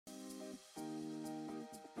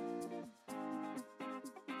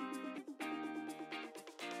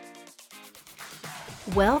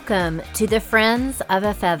Welcome to the Friends of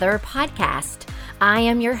a Feather podcast. I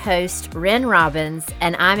am your host, Ren Robbins,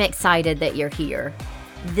 and I'm excited that you're here.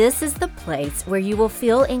 This is the place where you will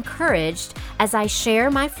feel encouraged as I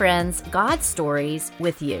share my friends' God stories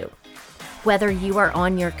with you. Whether you are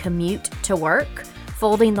on your commute to work,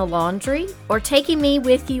 folding the laundry, or taking me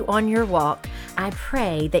with you on your walk, I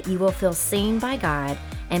pray that you will feel seen by God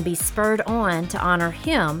and be spurred on to honor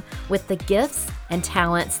Him with the gifts and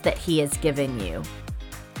talents that He has given you.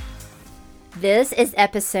 This is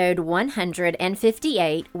episode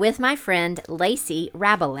 158 with my friend Lacey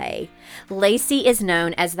Rabelais. Lacey is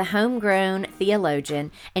known as the homegrown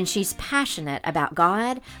theologian, and she's passionate about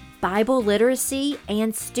God, Bible literacy,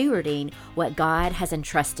 and stewarding what God has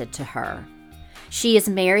entrusted to her. She is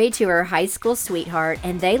married to her high school sweetheart,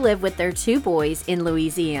 and they live with their two boys in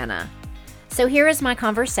Louisiana. So here is my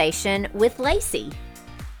conversation with Lacey.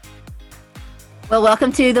 Well,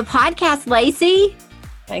 welcome to the podcast, Lacey.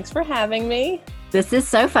 Thanks for having me. This is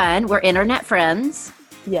so fun. We're internet friends.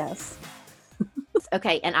 Yes.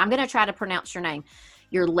 Okay, and I'm going to try to pronounce your name.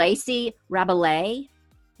 You're Lacey Rabelais.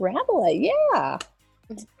 Rabelais, yeah.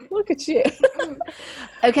 Look at you.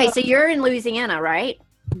 Okay, so you're in Louisiana, right?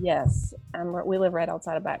 Yes. We live right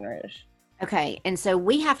outside of Baton Rouge. Okay, and so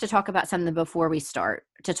we have to talk about something before we start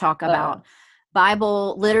to talk about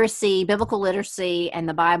Bible literacy, biblical literacy, and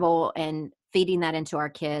the Bible, and feeding that into our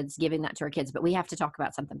kids, giving that to our kids. But we have to talk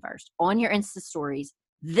about something first. On your Insta stories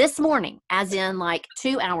this morning, as in like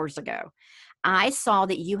 2 hours ago, I saw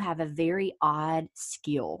that you have a very odd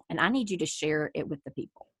skill, and I need you to share it with the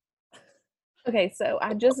people. Okay, so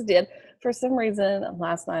I just did. For some reason,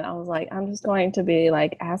 last night I was like, I'm just going to be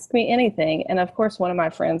like, ask me anything. And of course, one of my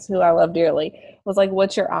friends who I love dearly was like,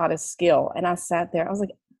 what's your oddest skill? And I sat there. I was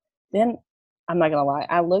like, then I'm not going to lie.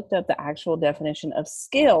 I looked up the actual definition of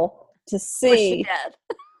skill to see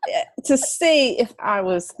if I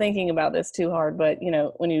was thinking about this too hard. But, you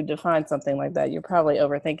know, when you define something like that, you're probably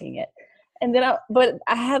overthinking it. And then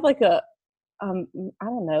I had like I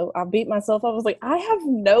don't know, I beat myself. I was like, I have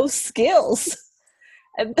no skills.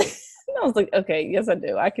 And I was like, okay, yes, I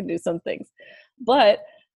do. I can do some things, but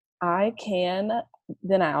I can.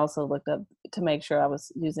 Then I also looked up to make sure I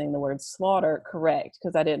was using the word slaughter correct,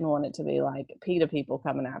 because I didn't want it to be like PETA people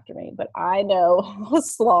coming after me. But I know how to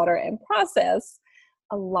slaughter and process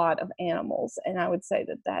a lot of animals, and I would say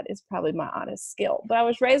that that is probably my oddest skill. But I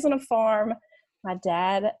was raised on a farm. My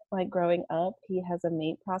dad, like growing up, he has a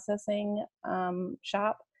meat processing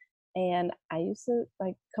shop, and I used to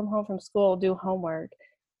like come home from school, do homework,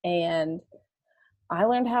 and I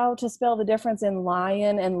learned how to spell the difference in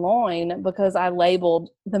lion and loin because I labeled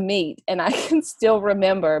the meat, and I can still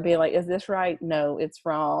remember being like, is this right? No, it's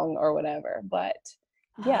wrong, or whatever. But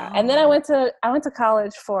yeah. And then I went to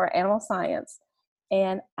college for animal science,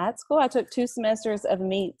 and at school I took 2 semesters of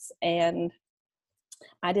meats, and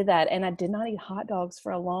I did that. And I did not eat hot dogs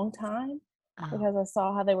for a long time because I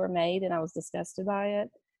saw how they were made and I was disgusted by it,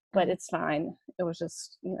 but it's fine. It was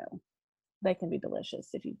just, you know, they can be delicious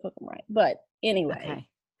if you cook them right. But anyway,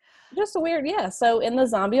 just a weird, yeah. So in the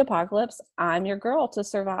zombie apocalypse, I'm your girl to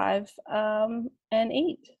survive and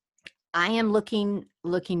eat. I am looking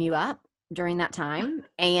you up during that time,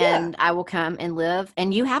 and I will come and live.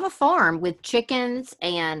 And you have a farm with chickens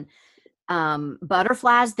and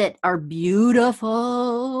butterflies that are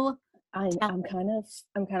beautiful. I'm kind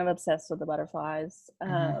of obsessed with the butterflies.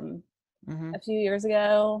 Mm-hmm. A few years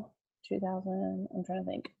ago, 2000, I'm trying to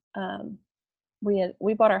think.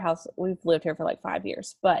 We bought our house. We've lived here for like 5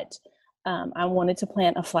 years, but I wanted to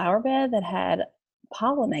plant a flower bed that had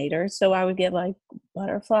pollinators, so I would get like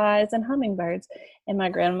butterflies and hummingbirds. And my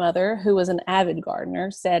grandmother, who was an avid gardener,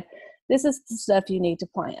 said, "This is the stuff you need to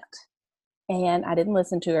plant." And I didn't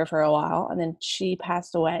listen to her for a while, and then she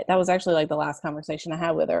passed away. That was actually like the last conversation I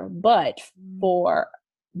had with her. But for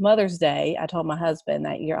Mother's Day, I told my husband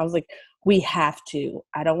that year, I was like, we have to.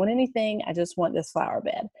 I don't want anything. I just want this flower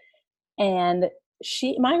bed. And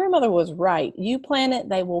my grandmother was right. You plant it,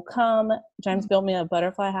 they will come. James built me a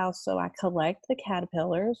butterfly house, so I collect the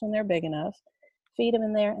caterpillars when they're big enough, feed them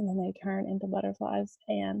in there, and then they turn into butterflies.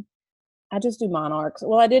 And I just do monarchs.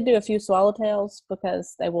 Well, I did do a few swallowtails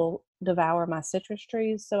because they will devour my citrus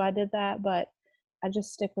trees, so I did that, but I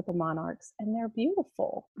just stick with the monarchs, and they're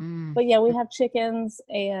beautiful. But yeah, we have chickens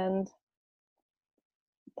and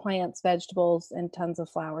plants, vegetables, and tons of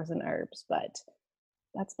flowers and herbs, but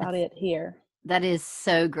that's about it here. That is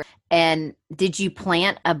so great. And did you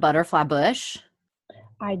plant a butterfly bush?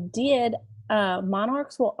 I did.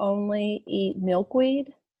 Monarchs will only eat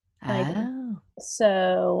milkweed.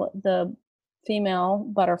 So the female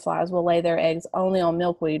butterflies will lay their eggs only on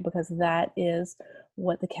milkweed because that is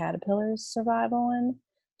what the caterpillars survive on.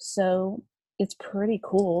 So it's pretty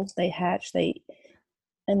cool. They hatch, they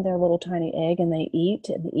in their little tiny egg, and they eat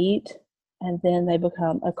and eat, and then they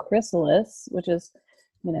become a chrysalis, which is,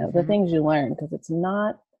 the things you learn, because it's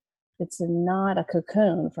not a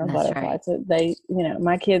cocoon for a That's butterfly. right. So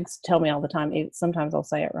my kids tell me all the time, sometimes I'll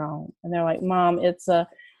say it wrong, and they're like, Mom, it's a It's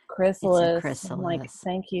a chrysalis. I'm like, chrysalis.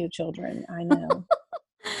 thank you, children. I know.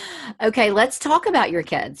 Okay, let's talk about your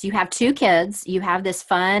kids. You have two kids. You have this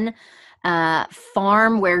fun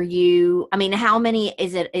farm where I mean, how many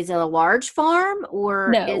is it a large farm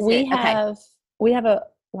or No, is we it okay? have we have a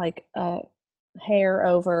hair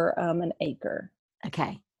over an acre.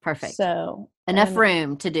 Okay, perfect. So, Enough and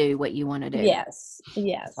room to do what you want to do. yes, That's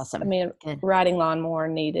yes. I awesome. mean, Good. riding lawnmower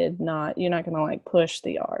needed, not, you're not going to like push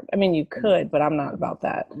the yard. I mean, you could, but I'm not about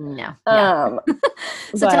that. No, yeah. Um,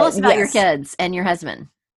 So tell but us about your yes, kids and your husband.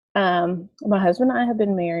 my husband and I have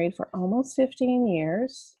been married for almost 15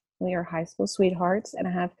 years. We are high school sweethearts, and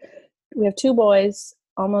we have two boys,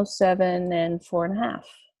 almost 7 and 4.5,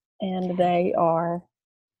 and Okay. they are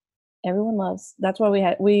everyone loves. That's why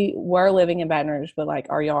we were living in Baton Rouge, but like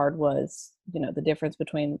our yard was, the difference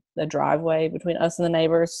between the driveway between us and the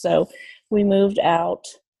neighbors. So we moved out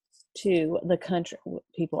to the country.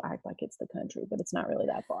 People act like it's the country, but it's not really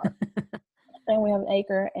that far. And we have an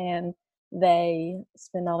acre, and they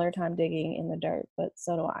spend all their time digging in the dirt, but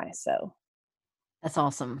so do I. So That's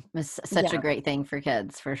awesome. It's such a yeah, great thing for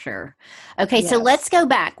kids, for sure. Okay, so let's yes. go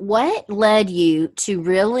back. What led you to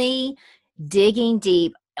really digging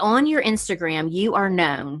deep? On your Instagram, you are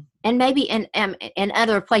known, and maybe in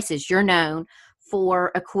other places, you're known for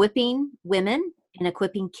equipping women and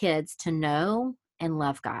equipping kids to know and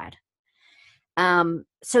love God.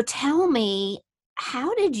 So tell me,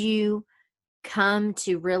 how did you come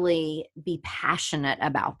to really be passionate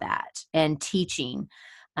about that and teaching?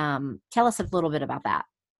 Tell us a little bit about that.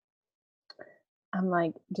 I'm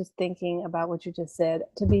like just thinking about what you just said.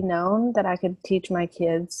 To be known that I could teach my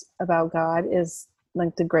kids about God is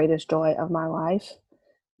like the greatest joy of my life,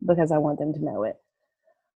 because I want them to know it.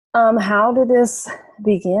 How did this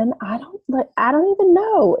begin? I don't even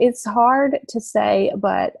know. It's hard to say,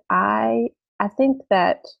 but I think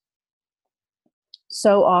that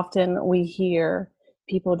so often we hear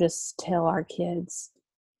people just tell our kids,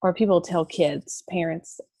 or people tell kids,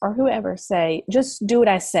 parents, or whoever, say, just do what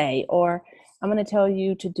I say, or I'm going to tell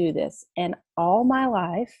you to do this. And all my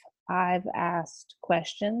life, I've asked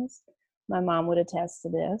questions. My mom would attest to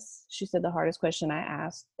this. She said the hardest question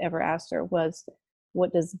ever asked her was,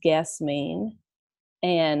 what does guess mean?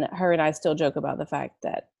 And her and I still joke about the fact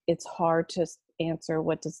that it's hard to answer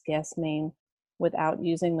what does guess mean without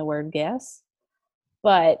using the word guess.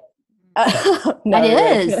 But That no,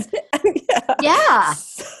 it is. really. Yeah. Yeah.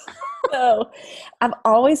 So I've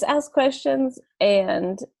always asked questions,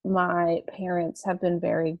 and my parents have been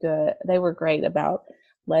very good. They were great about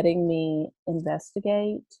letting me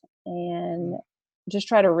investigate and just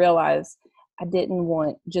try to realize I didn't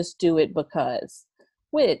want just do it because,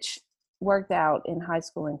 which worked out in high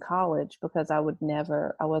school and college, because I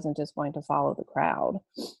wasn't just going to follow the crowd.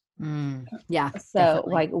 Yeah, So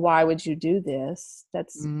definitely. like, why would you do this?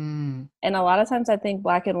 Mm, And a lot of times I think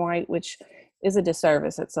black and white, which is a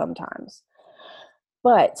disservice at sometimes.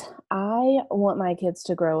 But I want my kids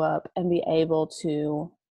to grow up and be able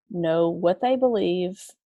to know what they believe,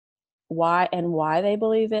 why they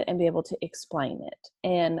believe it, and be able to explain it.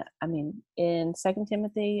 And I mean, in Second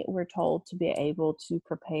Timothy, we're told to be able to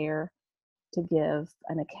prepare to give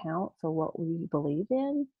an account for what we believe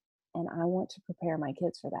in. And I want to prepare my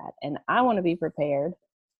kids for that. And I want to be prepared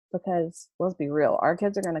because, let's be real, our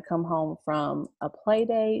kids are going to come home from a play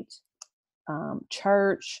date,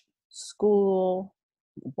 church, school,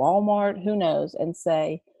 Walmart, who knows, and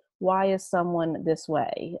say, why is someone this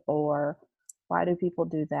way? Or why do people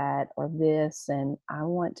do that or this? And I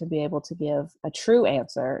want to be able to give a true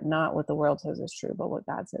answer, not what the world says is true, but what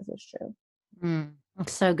God says is true. mm.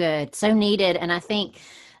 So good, so needed, and I think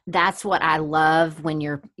that's what I love when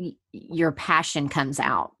your passion comes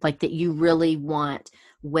out, like that you really want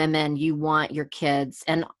women, you want your kids,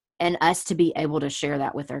 and us to be able to share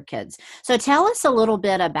that with our kids. So tell us a little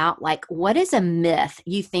bit about, like, what is a myth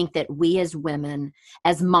you think that we as women,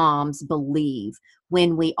 as moms, believe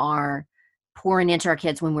when we are pouring into our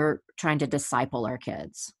kids, when we're trying to disciple our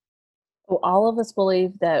kids? Well, all of us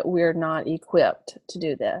believe that we're not equipped to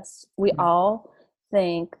do this. We Mm, all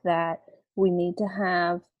think that we need to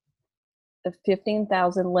have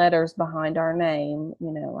 15,000 letters behind our name,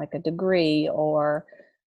 like a degree, or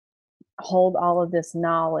hold all of this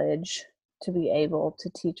knowledge to be able to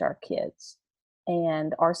teach our kids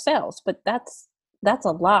and ourselves. But that's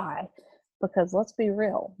a lie. because let's be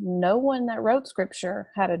real, no one that wrote scripture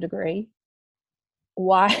had a degree.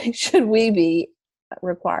 Why should we be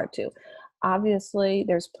required to? Obviously,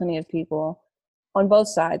 there's plenty of people on both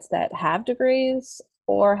sides that have degrees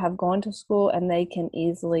or have gone to school and they can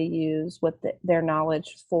easily use their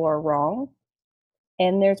knowledge for wrong.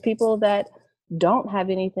 And there's people that don't have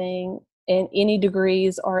anything in any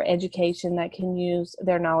degrees or education that can use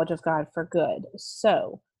their knowledge of God for good.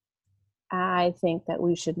 So I think that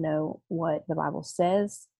we should know what the Bible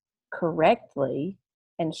says correctly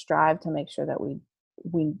and strive to make sure that we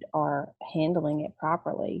are handling it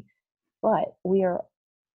properly, but we are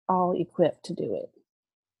all equipped to do it.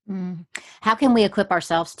 How can we equip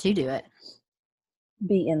ourselves to do it?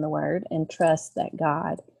 Be in the Word and trust that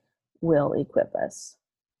God will equip us.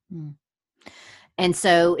 And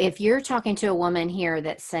so if you're talking to a woman here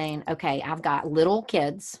that's saying, okay, I've got little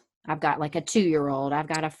kids, I've got like a 2-year-old, I've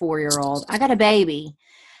got a 4-year-old, I got a baby.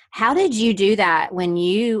 How did you do that when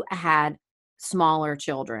you had smaller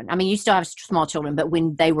children? I mean, you still have small children, but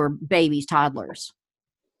when they were babies, toddlers.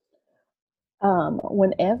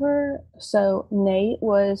 So Nate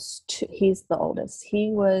was he's the oldest.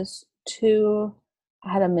 He was 2.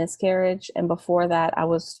 I had a miscarriage, and before that, I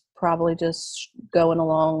was probably just going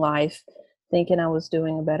along life, thinking I was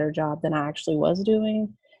doing a better job than I actually was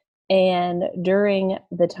doing. And during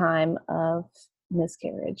the time of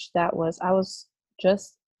miscarriage, I was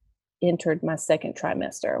just entered my second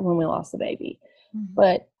trimester when we lost the baby. Mm-hmm.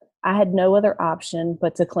 But I had no other option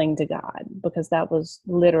but to cling to God, because that was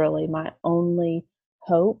literally my only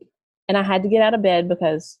hope. And I had to get out of bed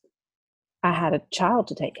because I had a child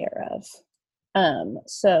to take care of.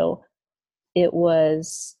 So it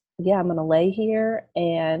was, I'm going to lay here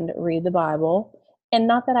and read the Bible. And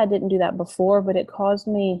not that I didn't do that before, but it caused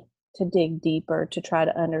me to dig deeper to try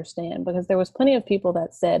to understand, because there was plenty of people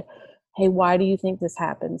that said, hey, why do you think this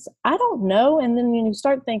happens? I don't know. And then when you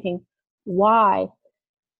start thinking, why?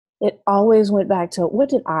 It always went back to, what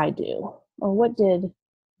did I do? Or what did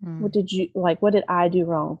I do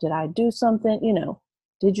wrong? Did I do something?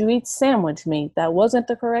 Did you eat sandwich meat that wasn't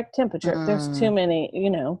the correct temperature? There's too many,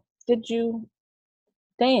 did you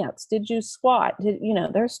dance? Did you squat?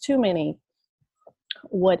 There's too many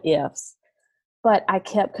what ifs. But I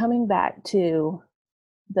kept coming back to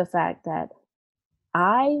the fact that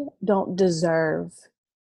I don't deserve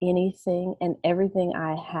anything, and everything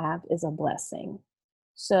I have is a blessing.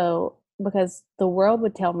 So, because the world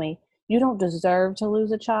would tell me, you don't deserve to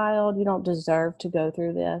lose a child, you don't deserve to go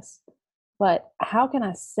through this. But how can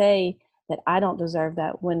I say that I don't deserve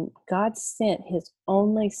that when God sent his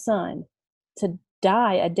only son to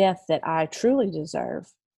die a death that I truly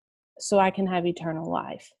deserve so I can have eternal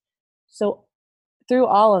life? So through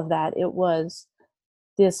all of that, it was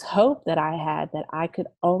this hope that I had that I could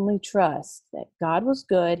only trust that God was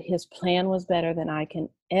good. His plan was better than I can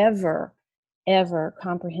ever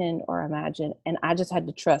comprehend or imagine. And I just had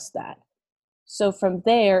to trust that. So from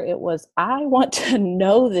there, it was, I want to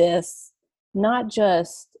know this, not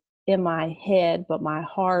just in my head, but my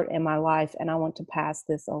heart and my life. And I want to pass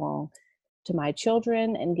this along to my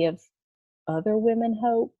children and give other women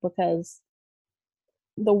hope, because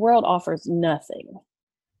the world offers nothing,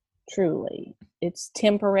 truly. It's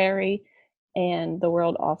temporary, and the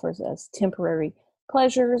world offers us temporary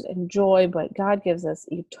pleasures and joy, but God gives us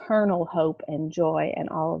eternal hope and joy and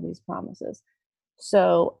all of these promises.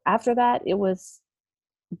 So after that, it was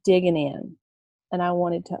digging in, and I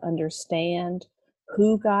wanted to understand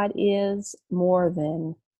who God is more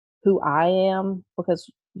than who I am, because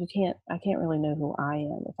I can't really know who I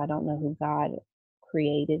am if I don't know who God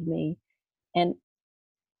created me. And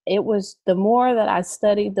it was, the more that I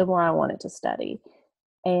studied, the more I wanted to study.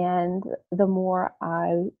 And the more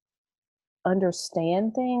I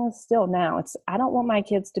understand things still now, I don't want my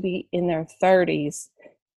kids to be in their 30s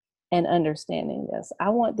and understanding this. I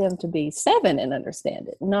want them to be 7 and understand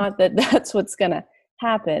it. Not that that's what's going to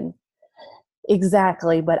happen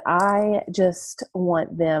exactly, but I just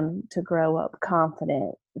want them to grow up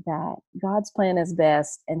confident that God's plan is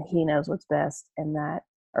best and he knows what's best, and that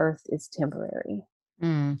earth is temporary.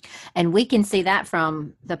 And we can see that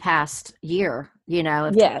from the past year,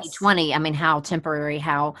 of Yes. 2020. I mean, how temporary,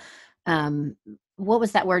 how, what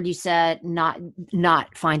was that word you said? Not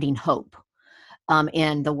finding hope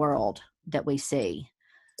in the world that we see.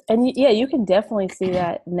 And you can definitely see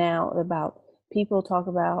that now. About people talk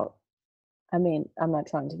about, I mean, I'm not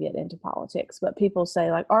trying to get into politics, but people say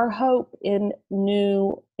like, our hope in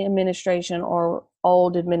new administration or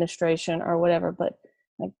old administration or whatever, but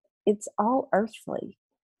like, it's all earthly,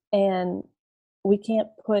 and we can't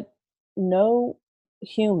put no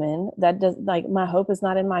human that does, like, my hope is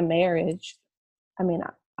not in my marriage. I mean,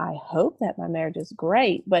 I hope that my marriage is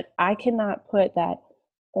great, but I cannot put that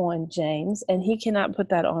on James and he cannot put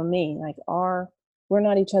that on me. Like we're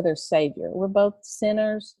not each other's savior. We're both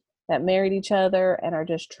sinners that married each other and are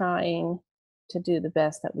just trying to do the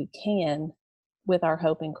best that we can with our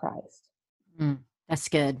hope in Christ. That's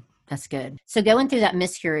good. That's good. So going through that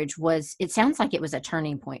miscarriage it sounds like it was a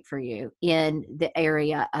turning point for you in the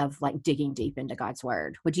area of like digging deep into God's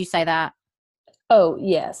word. Would you say that? Oh,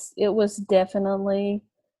 yes. It was definitely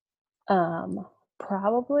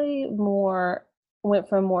probably went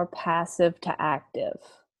from more passive to active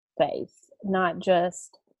faith, not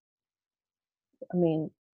just, I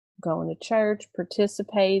mean, going to church,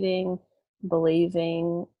 participating,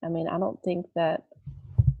 believing. I mean, I don't think that,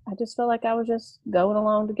 I just felt like I was just going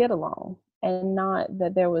along to get along and not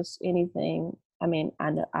that there was anything. I mean,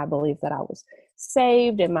 I believe that I was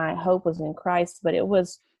saved and my hope was in Christ, but it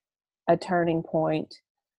was a turning point.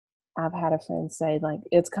 I've had a friend say, like,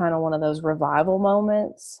 it's kind of one of those revival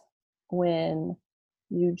moments when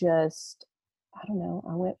you just, I don't know,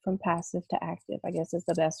 I went from passive to active, I guess is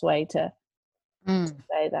the best way to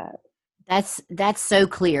say that. That's so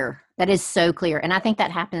clear. That is so clear. And I think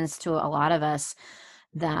that happens to a lot of us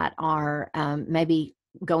that are maybe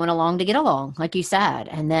going along to get along, like you said.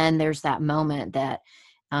 And then there's that moment that,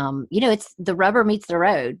 it's the rubber meets the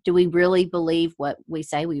road. Do we really believe what we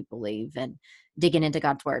say we believe? And digging into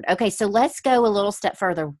God's word. Okay, so let's go a little step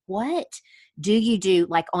further. What do you do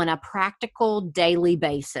like on a practical daily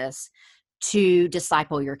basis to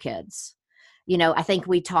disciple your kids? I think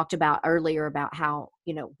we talked about earlier about how,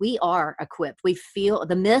 we are equipped. We feel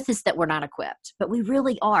the myth is that we're not equipped, but we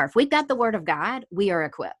really are. If we've got the word of God, we are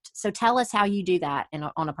equipped. So tell us how you do that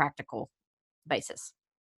on a practical basis.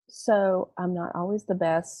 So I'm not always the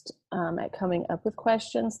best at coming up with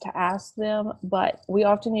questions to ask them, but we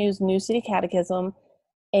often use New City Catechism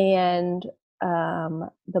and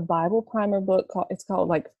the Bible primer book. It's called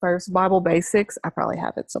like First Bible Basics. I probably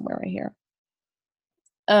have it somewhere right here.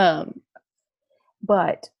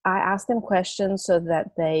 But I ask them questions so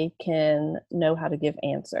that they can know how to give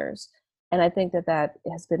answers. And I think that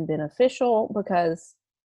has been beneficial because,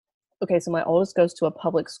 okay, so my oldest goes to a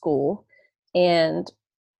public school and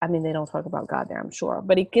I mean, they don't talk about God there, I'm sure,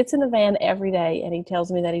 but he gets in the van every day and he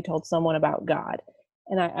tells me that he told someone about God.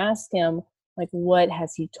 And I ask him, like, what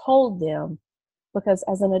has he told them? Because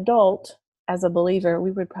as an adult, as a believer, we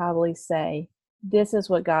would probably say, this is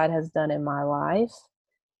what God has done in my life.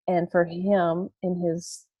 And for him, in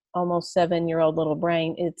his almost 7-year-old little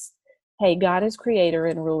brain, it's, hey, God is creator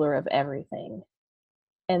and ruler of everything.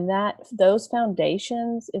 And those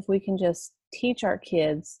foundations, if we can just teach our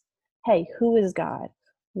kids, hey, who is God?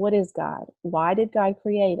 What is God? Why did God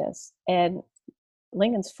create us? And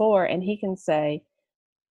Lincoln's 4, and he can say,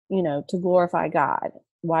 to glorify God.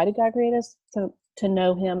 Why did God create us? To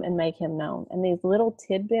know him and make him known. And these little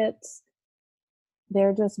tidbits,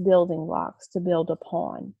 they're just building blocks to build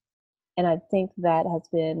upon. And I think that has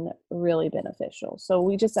been really beneficial. So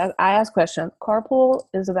I ask questions. Carpool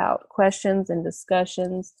is about questions and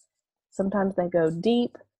discussions. Sometimes they go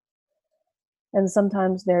deep, and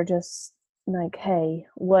sometimes they're just like, hey,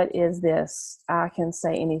 what is this? I can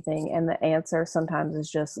say anything. And the answer sometimes is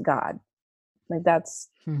just God. Like that's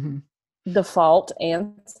default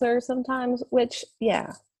answer sometimes, which,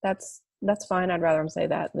 yeah, that's fine. I'd rather them say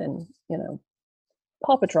that than,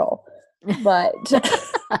 Paw Patrol. But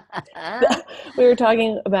we were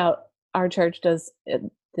talking about our church does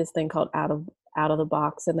this thing called out of the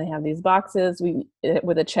box, and they have these boxes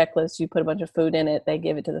with a checklist. You put a bunch of food in it, they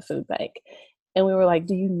give it to the food bank. And we were like,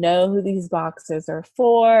 do you know who these boxes are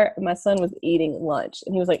for? And my son was eating lunch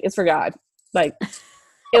and he was like, it's for God. Like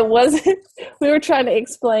it wasn't, we were trying to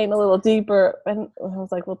explain a little deeper. And I was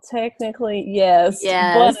like, well, technically, yes.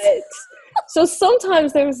 But so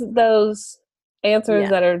sometimes there's those answers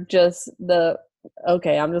that are just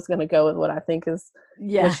okay, I'm just going to go with what I think is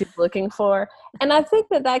what she's looking for. And I think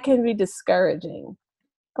that can be discouraging,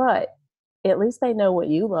 but at least they know what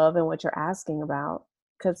you love and what you're asking about,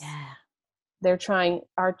 because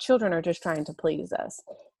our children are just trying to please us.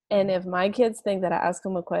 And if my kids think that I ask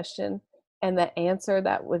them a question and the answer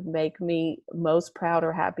that would make me most proud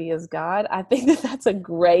or happy is God, I think that's a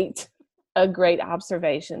great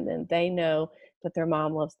observation. Then they know that their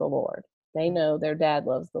mom loves the Lord. They know their dad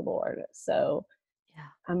loves the Lord. So,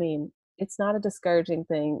 I mean, it's not a discouraging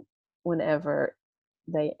thing whenever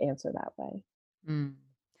they answer that way.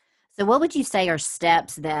 So what would you say are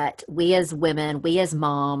steps that we as women, we as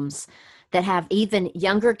moms that have even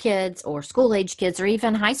younger kids or school age kids or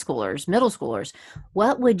even high schoolers, middle schoolers,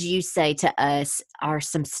 what would you say to us are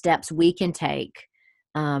some steps we can take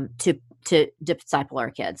to disciple our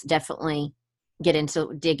kids? Definitely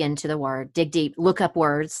dig into the word, dig deep, look up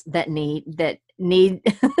words that need that need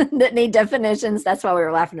definitions. That's why we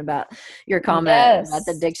were laughing about your comment about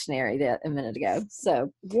the Yes. dictionary a minute ago.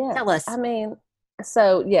 So tell Yes. us.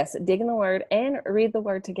 So yes, dig in the word and read the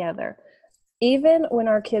word together. Even when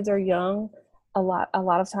our kids are young, a lot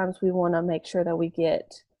of times we want to make sure that we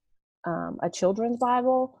get a children's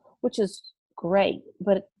Bible, which is great,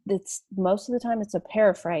 but it's most of the time it's a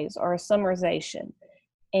paraphrase or a summarization.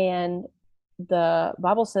 And the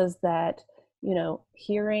Bible says that,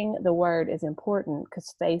 hearing the word is important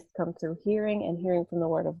because faith comes through hearing and hearing from the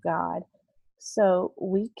word of God. So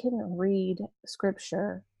we can read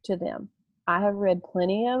scripture to them. I have read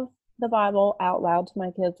plenty of the Bible out loud to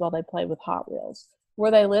my kids while they play with Hot Wheels.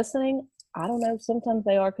 Were they listening? I don't know. Sometimes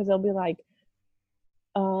they are because they'll be like,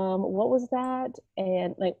 what was that?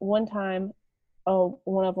 And like one time,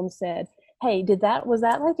 one of them said, hey, was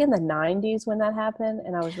that like in the 90s when that happened?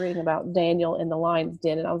 And I was reading about Daniel in the lion's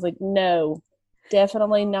den, and I was like, no,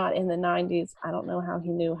 definitely not in the 90s. I don't know how he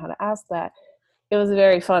knew how to ask that. It was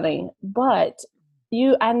very funny, but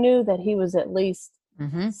I knew that he was at least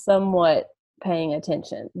somewhat paying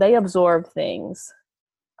attention. They absorb things,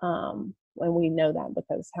 and we know that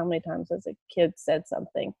because how many times has a kid said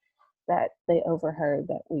something that they overheard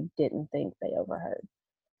that we didn't think they overheard?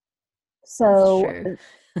 So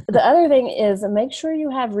the other thing is make sure you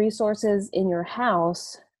have resources in your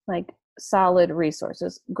house, like solid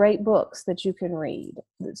resources, great books that you can read.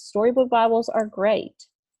 The storybook Bibles are great.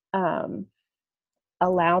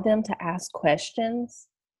 Allow them to ask questions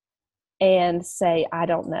and say, I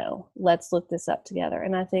don't know, let's look this up together.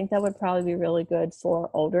 And I think that would probably be really good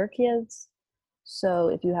for older kids. So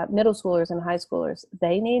if you have middle schoolers and high schoolers,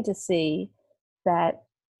 they need to see that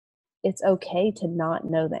it's okay to not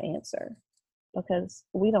know the answer because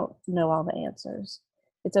we don't know all the answers.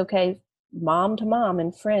 It's okay, mom to mom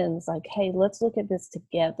and friends, like, hey, let's look at this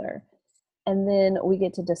together. And then we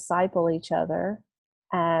get to disciple each other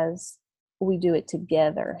as we do it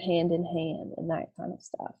together, hand in hand, and that kind of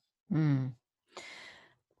stuff.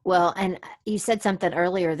 Well, and you said something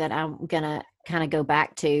earlier that I'm gonna kind of go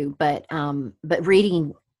back to, but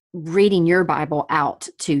reading your Bible out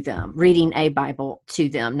to them, reading a Bible to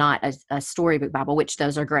them, not a storybook Bible, which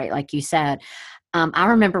those are great, like you said. I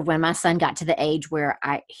remember when my son got to the age where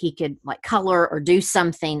he could like color or do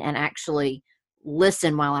something and actually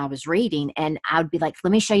listen while I was reading, and I would be like,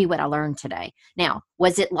 let me show you what I learned today. Now,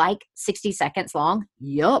 was it like 60 seconds long?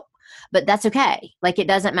 Yup. But that's okay. Like, it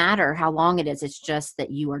doesn't matter how long it is. It's just that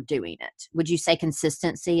you are doing it. Would you say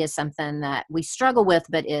consistency is something that we struggle with,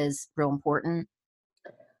 but is real important?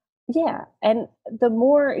 Yeah. And the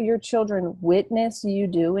more your children witness you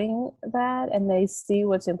doing that and they see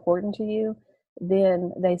what's important to you,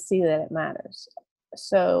 then they see that it matters.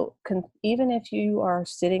 So even if you are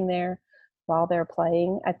sitting there while they're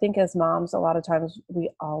playing, I think as moms, a lot of times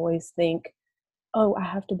we always think, oh, I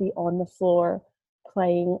have to be on the floor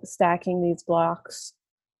playing, stacking these blocks.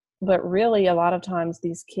 But really, a lot of times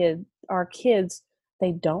our kids,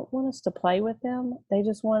 they don't want us to play with them. They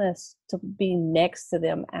just want us to be next to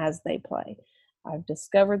them as they play. I've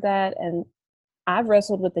discovered that, and I've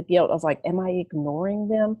wrestled with the guilt of like, am I ignoring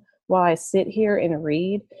them while I sit here and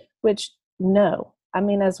read? Which, no. I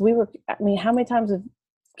mean, how many times have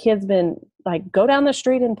kids been like, go down the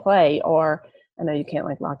street and play? Or I know you can't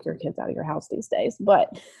like lock your kids out of your house these days,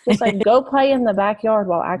 but just like go play in the backyard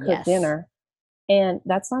while I cook dinner. And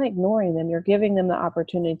that's not ignoring them. You're giving them the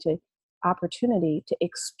opportunity to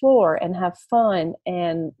explore and have fun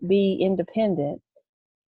and be independent.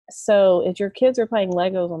 So if your kids are playing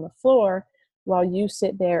Legos on the floor while you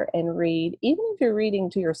sit there and read, even if you're reading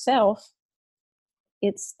to yourself,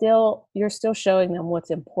 you're still showing them what's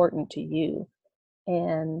important to you.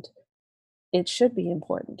 And it should be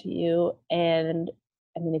important to you. And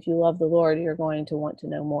I mean, if you love the Lord, you're going to want to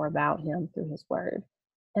know more about him through his word.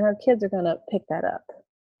 And our kids are going to pick that up.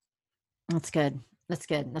 That's good. That's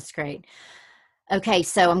good. That's great. Okay.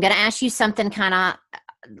 So I'm going to ask you something I'm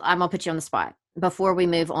going to put you on the spot before we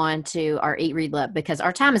move on to our Eat, Read, Love, because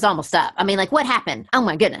our time is almost up. I mean, like, what happened? Oh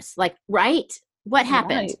my goodness. Like, right? What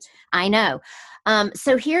happened? Right. I know.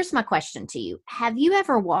 So here's my question to you. Have you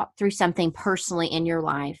ever walked through something personally in your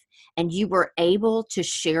life and you were able to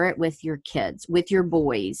share it with your kids, with your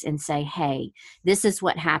boys, and say, hey, this is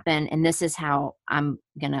what happened and this is how I'm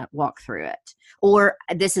going to walk through it? Or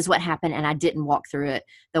this is what happened and I didn't walk through it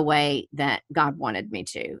the way that God wanted me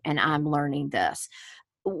to, and I'm learning this.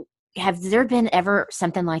 Have there been ever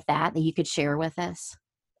something like that you could share with us?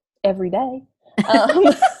 Every day.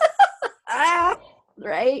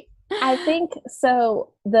 Right? I think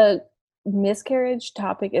so. The miscarriage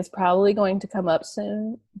topic is probably going to come up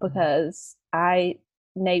soon because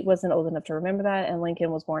Nate wasn't old enough to remember that, and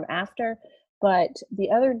Lincoln was born after. But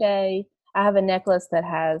the other day, I have a necklace that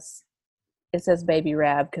it says Baby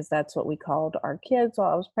Rab, because that's what we called our kids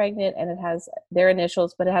while I was pregnant, and it has their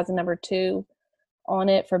initials, but it has a number 2 on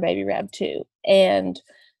it for Baby Rab 2. And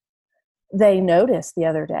they noticed the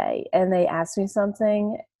other day, and they asked me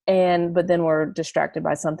something, but then were distracted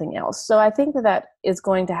by something else. So I think that is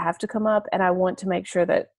going to have to come up, and I want to make sure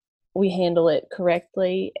that we handle it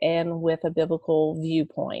correctly and with a biblical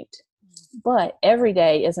viewpoint. But every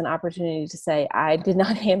day is an opportunity to say, I did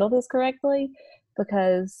not handle this correctly,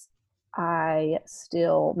 because I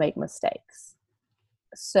still make mistakes.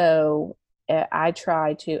 So I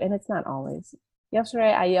try to, and it's not always.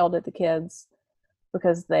 Yesterday, I yelled at the kids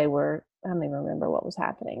because I don't even remember what was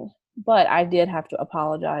happening. But I did have to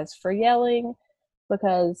apologize for yelling,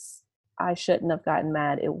 because I shouldn't have gotten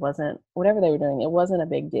mad. It wasn't, whatever they were doing, it wasn't a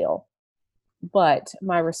big deal. But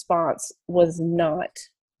my response was not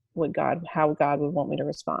how God would want me to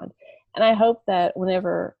respond. And I hope that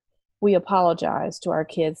whenever we apologize to our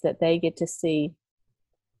kids, that they get to see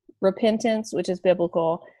repentance, which is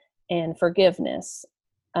biblical, and forgiveness.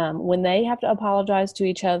 When they have to apologize to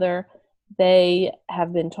each other, they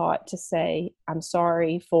have been taught to say, I'm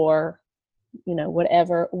sorry for,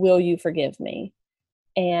 whatever, will you forgive me?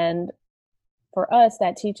 And for us,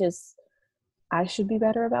 that teaches I should be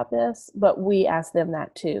better about this, but we ask them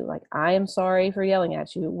that too. Like, I am sorry for yelling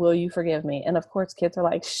at you. Will you forgive me? And of course, kids are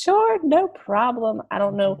like, sure, no problem. I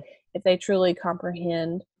don't know if they truly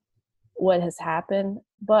comprehend what has happened,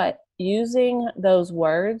 but using those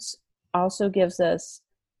words also gives us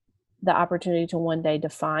the opportunity to one day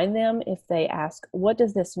define them. If they ask, what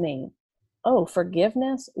does this mean? Oh,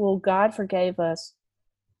 forgiveness? Well, God forgave us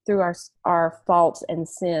through our faults and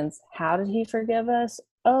sins. How did he forgive us?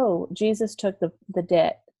 Oh, Jesus took the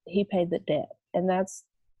debt. He paid the debt. And that's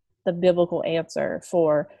the biblical answer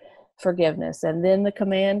for forgiveness. And then the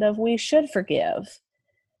command of we should forgive.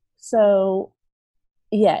 So,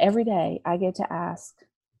 yeah, every day I get to ask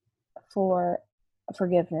for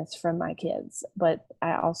forgiveness from my kids, but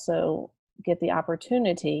I also get the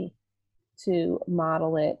opportunity to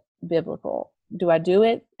model it biblical. Do I do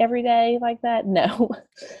it every day like that? No.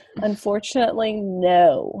 Unfortunately,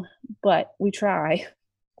 no. But we try.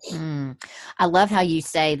 I love how you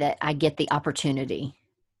say that I get the opportunity.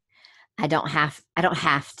 I don't have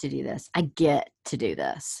to do this. I get to do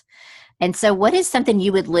this. And so what is something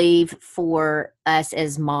you would leave for us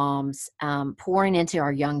as moms, pouring into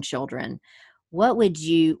our young children? What would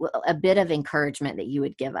a bit of encouragement that you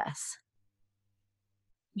would give us?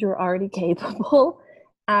 You're already capable.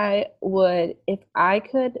 I would, if I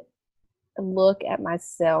could look at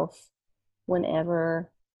myself whenever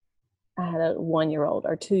I had a 1-year-old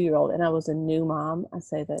or 2-year-old and I was a new mom, I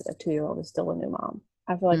say that a 2-year-old is still a new mom.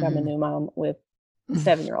 I feel like I'm a new mom with a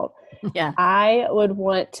 7-year-old. Yeah. I would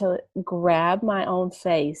want to grab my own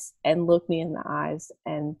face and look me in the eyes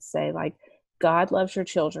and say, like, God loves your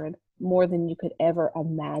children more than you could ever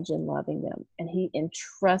imagine loving them. And he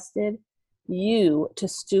entrusted you to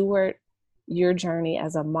steward your journey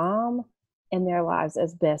as a mom and their lives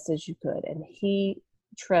as best as you could. And he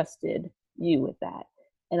trusted you with that.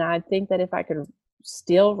 And I think that if I could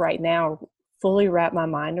still right now fully wrap my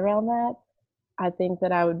mind around that, I think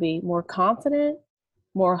that I would be more confident,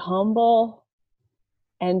 more humble,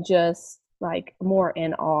 and just like more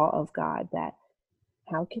in awe of God, that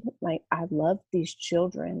how can, like, I love these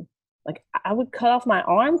children. Like, I would cut off my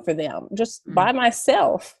arm for them just by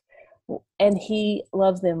myself. And he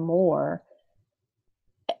loves them more.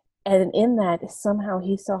 And in that, somehow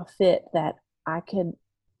he saw fit that I could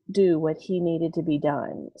do what he needed to be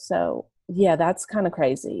done. So yeah, that's kind of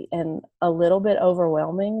crazy and a little bit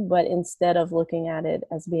overwhelming, but instead of looking at it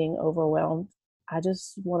as being overwhelmed, I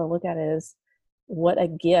just want to look at it as what a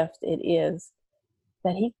gift it is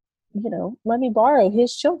that he, let me borrow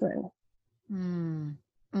his children.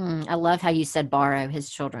 I love how you said borrow his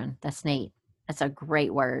children. That's neat. That's a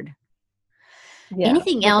great word. Yeah.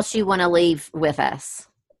 Anything else you want to leave with us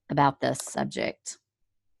about this subject?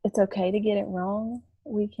 It's okay to get it wrong.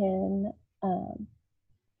 We can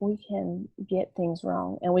get things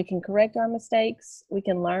wrong and we can correct our mistakes. We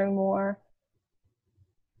can learn more.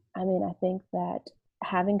 I mean, I think that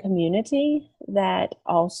having community that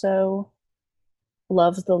also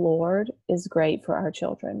loves the Lord is great for our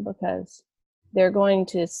children, because they're going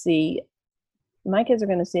to see, my kids are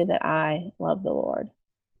going to see that I love the Lord.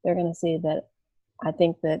 They're going to see that I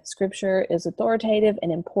think that scripture is authoritative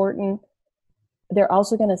and important. They're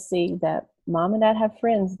also going to see that mom and dad have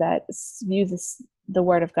friends that view the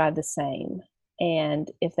word of God the same. And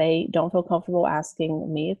if they don't feel comfortable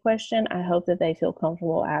asking me a question, I hope that they feel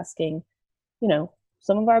comfortable asking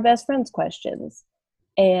some of our best friends' questions.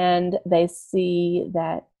 And they see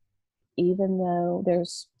that even though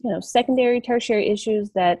there's, secondary, tertiary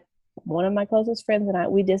issues that one of my closest friends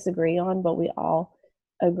and we disagree on, but we all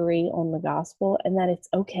agree on the gospel and that it's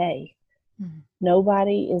okay. Mm-hmm.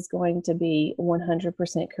 Nobody is going to be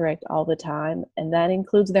 100% correct all the time, and that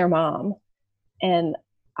includes their mom. And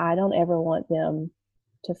I don't ever want them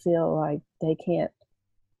to feel like they can't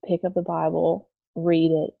pick up the Bible,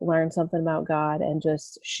 read it, learn something about God, and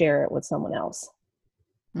just share it with someone else.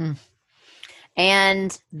 Mm.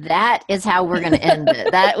 And that is how we're going to end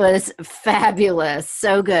it. That was fabulous.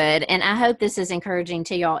 So good. And I hope this is encouraging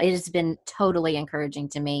to y'all. It has been totally encouraging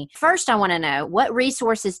to me. First, I want to know, what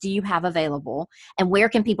resources do you have available, and where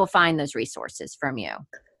can people find those resources from you?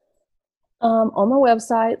 On my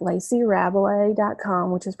website,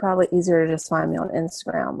 LaceyRabelais.com, which is probably easier to just find me on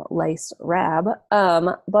Instagram, LaceRab.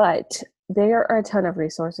 But there are a ton of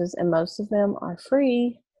resources, and most of them are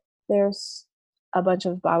free. There's a bunch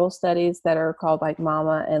of Bible studies that are called like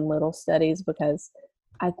Mama and Little studies, because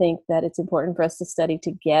I think that it's important for us to study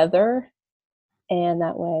together, and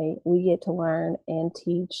that way we get to learn and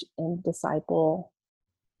teach and disciple,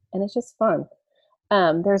 and it's just fun.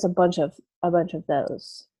 There's a bunch of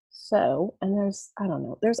those. So, and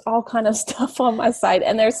there's all kind of stuff on my site,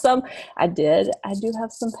 and there's some I do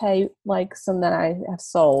have some pay, like some that I have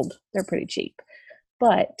sold. They're pretty cheap,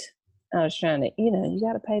 but I was trying to, you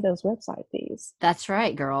got to pay those website fees. That's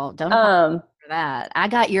right, girl. Don't apologize for that. I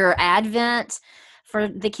got your Advent for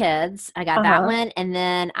the kids. I got that one. And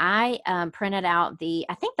then I printed out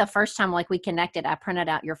I think the first time like we connected, I printed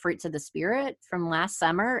out your Fruits of the Spirit from last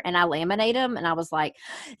summer, and I laminated them, and I was like,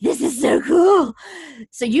 this is so cool.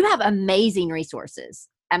 So you have amazing resources.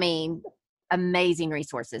 I mean, amazing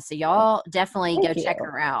resources. So y'all definitely go check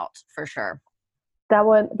her out for sure. That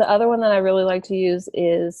one, the other one that I really like to use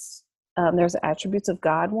is there's an Attributes of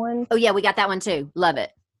God one. Oh yeah, we got that one too. Love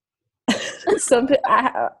it.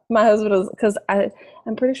 My husband was, because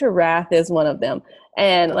I'm pretty sure wrath is one of them,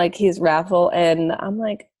 and like he's wrathful, and I'm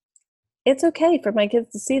like, it's okay for my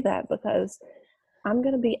kids to see that, because I'm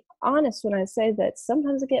gonna be honest when I say that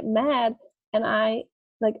sometimes I get mad, and I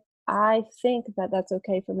think that that's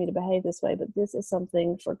okay for me to behave this way, but this is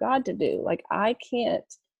something for God to do. Like I can't.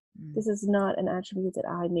 This is not an attribute that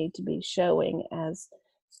I need to be showing as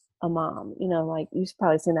a mom. Like you've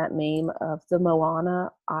probably seen that meme of the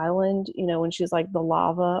Moana island, when she's like the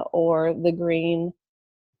lava or the green,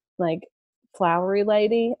 like flowery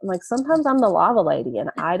lady. I'm like, sometimes I'm the lava lady,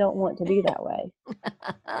 and I don't want to be that way.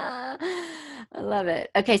 I love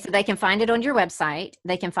it. Okay, so they can find it on your website.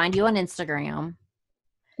 They can find you on Instagram.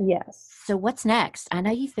 Yes. So what's next? I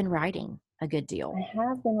know you've been writing a good deal. I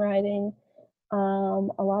have been writing a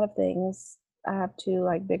lot of things. I have 2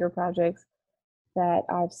 like bigger projects that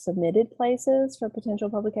I've submitted places for potential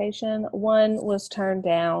publication. One was turned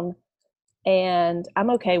down, and I'm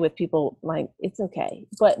okay with people, like, it's okay.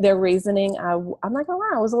 But their reasoning, I'm not gonna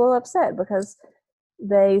lie, I was a little upset, because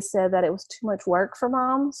they said that it was too much work for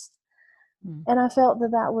moms. And I felt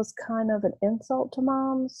that that was kind of an insult to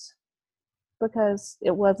moms, because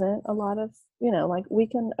it wasn't a lot of, like we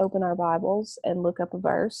can open our Bibles and look up a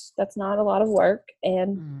verse. That's not a lot of work,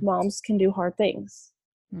 and moms can do hard things.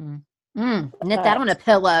 Knit that on a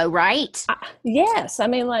pillow, right? Yes. I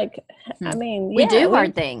mean, we do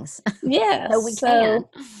hard things. Yes. So we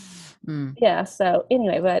can. Yeah. So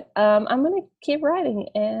anyway, but I'm going to keep writing,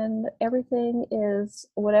 and everything is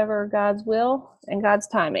whatever God's will and God's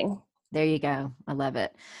timing. There you go. I love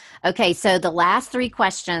it. Okay. So the last 3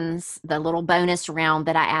 questions, the little bonus round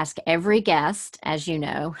that I ask every guest, as you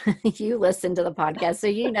know, you listen to the podcast,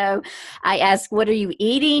 so I ask, what are you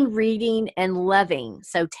eating, reading, and loving?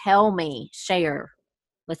 So tell me, share.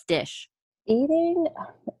 Let's dish. Eating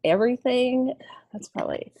everything. That's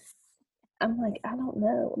probably, I'm like, I don't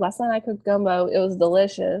know. Last night I cooked gumbo. It was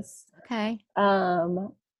delicious. Okay. I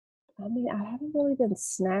mean, I haven't really been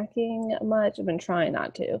snacking much. I've been trying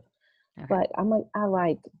not to. Okay. But I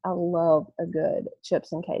love a good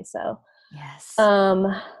chips and queso. Yes.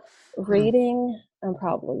 Reading, I'm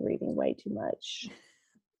probably reading way too much.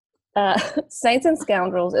 Saints and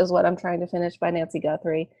Scoundrels is what I'm trying to finish by Nancy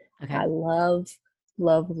Guthrie. Okay. I love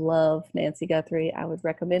Nancy Guthrie. I would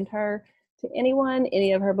recommend her to anyone.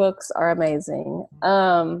 Any of her books are amazing.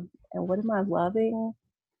 And what am I loving?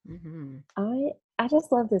 I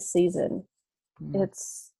just love this season.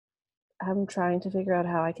 I'm trying to figure out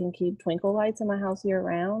how I can keep twinkle lights in my house year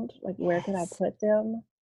round. Like, where can I put them?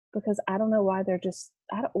 Because I don't know why they're just,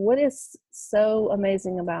 what is so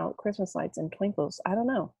amazing about Christmas lights and twinkles? I don't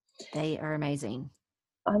know. They are amazing.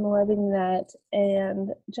 I'm loving that,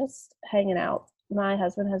 and just hanging out my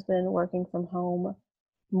husband has been working from home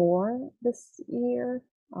more this year,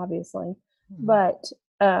 obviously. But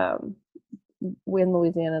in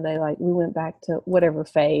Louisiana, we went back to whatever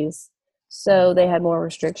phase. So they had more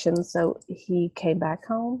restrictions. So he came back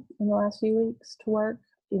home in the last few weeks to work,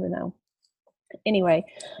 even though. Anyway,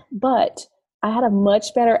 but I had a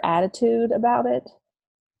much better attitude about it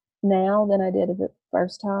now than I did the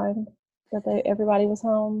first time that everybody was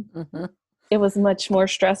home. Mm-hmm. It was much more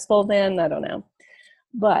stressful then. I don't know.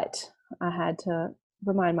 But I had to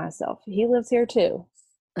remind myself, he lives here too.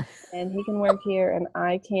 And he can work here, and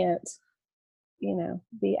I can't,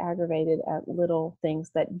 be aggravated at little things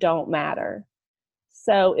that don't matter.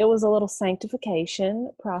 So it was a little sanctification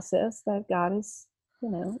process that God is,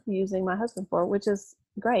 using my husband for, which is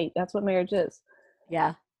great. That's what marriage is.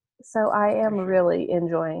 Yeah. So I am really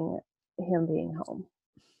enjoying him being home.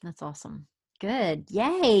 That's awesome. Good.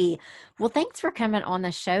 Yay. Well, thanks for coming on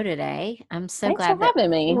the show today. I'm so glad for having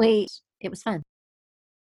me. It was fun.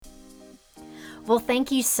 Well,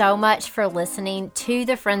 thank you so much for listening to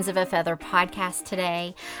the Friends of a Feather podcast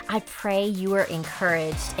today. I pray you were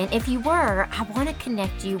encouraged. And if you were, I want to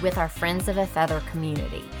connect you with our Friends of a Feather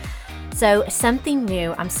community. So something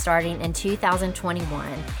new I'm starting in 2021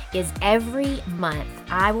 is every month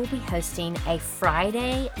I will be hosting a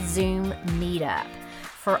Friday Zoom meetup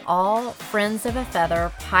for all Friends of a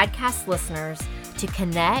Feather podcast listeners to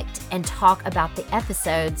connect and talk about the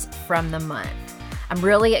episodes from the month. I'm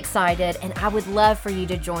really excited, and I would love for you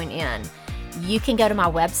to join in. You can go to my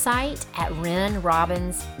website at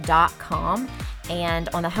renrobbins.com, and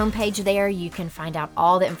on the homepage there, you can find out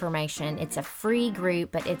all the information. It's a free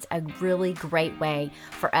group, but it's a really great way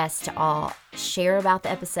for us to all share about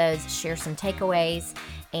the episodes, share some takeaways,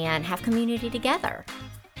 and have community together.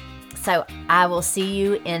 So I will see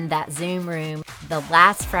you in that Zoom room the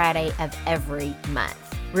last Friday of every month.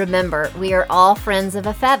 Remember, we are all friends of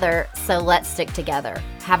a feather, so let's stick together.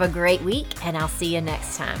 Have a great week, and I'll see you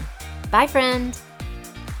next time. Bye, friend.